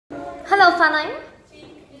Hello, Phan.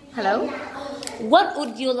 Hello. What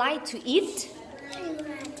would you like to eat?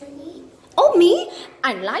 Oh, me?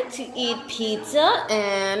 I like to eat pizza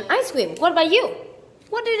and ice cream. What about you?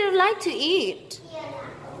 What do you like to eat?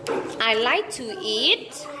 I like to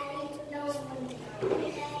eat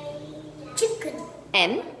chicken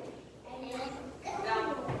and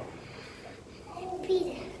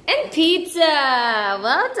pizza.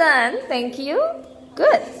 Well done. Thank you.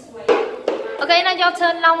 Good. Okay, now your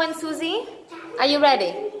turn, Long and Susie. Are you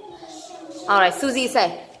ready? Alright, Susie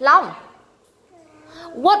say, Long,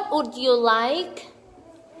 what would you like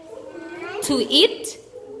to eat?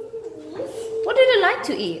 What do you like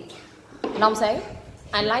to eat? Long say,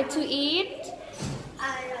 I like to eat.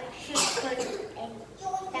 I like chicken and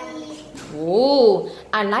sandwich. Oh,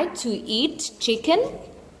 I like to eat chicken.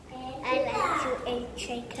 I like to eat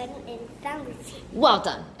chicken and sandwich. Well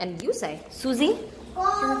done. And you say, Susie,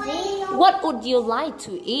 Susie, what would you like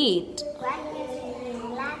to eat? what do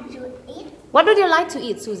you like to eat? What would you like to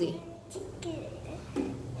eat, Susie?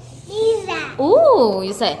 Chicken. Pizza. Oh,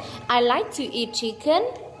 you say, I like to eat chicken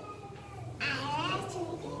I like to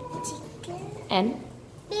eat chicken. and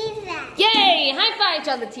Pizza. yay! High five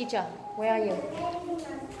to the teacher. Where are you?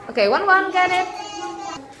 Okay, one, get it?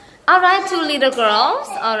 Alright, two little girls.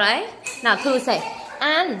 Alright. Now, two say,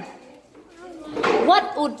 and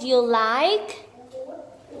what would you like?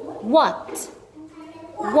 What?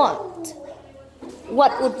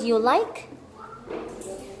 What would you like?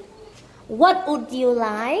 What would you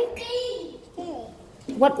like?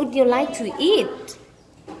 What would you like to eat?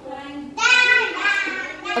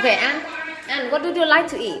 Okay, and what would you like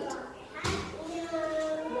to eat?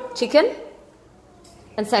 Chicken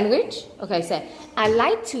and sandwich? Okay, say, I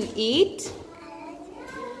like to eat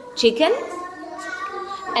chicken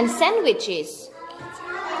and sandwiches.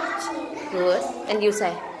 Good. And you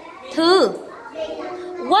say, two.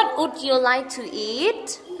 What would you like to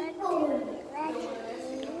eat?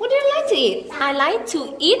 What do you like to eat? I like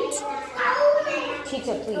to eat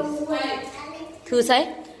chicken, please. Two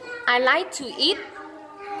say, I like to eat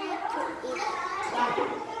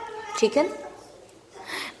chicken.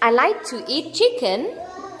 I like to eat chicken.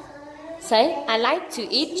 Say, I like to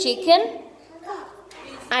eat chicken.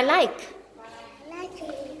 I like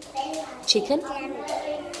chicken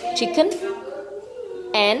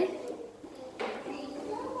and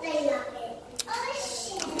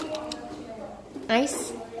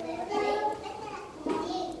ice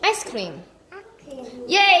cream.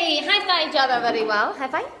 Yay! High five each other very well. High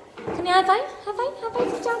five. Can you high five? High five. High five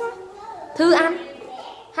each other. Thư ăn.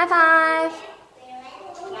 High five.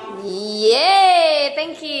 Yay!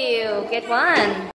 Thank you. Get one.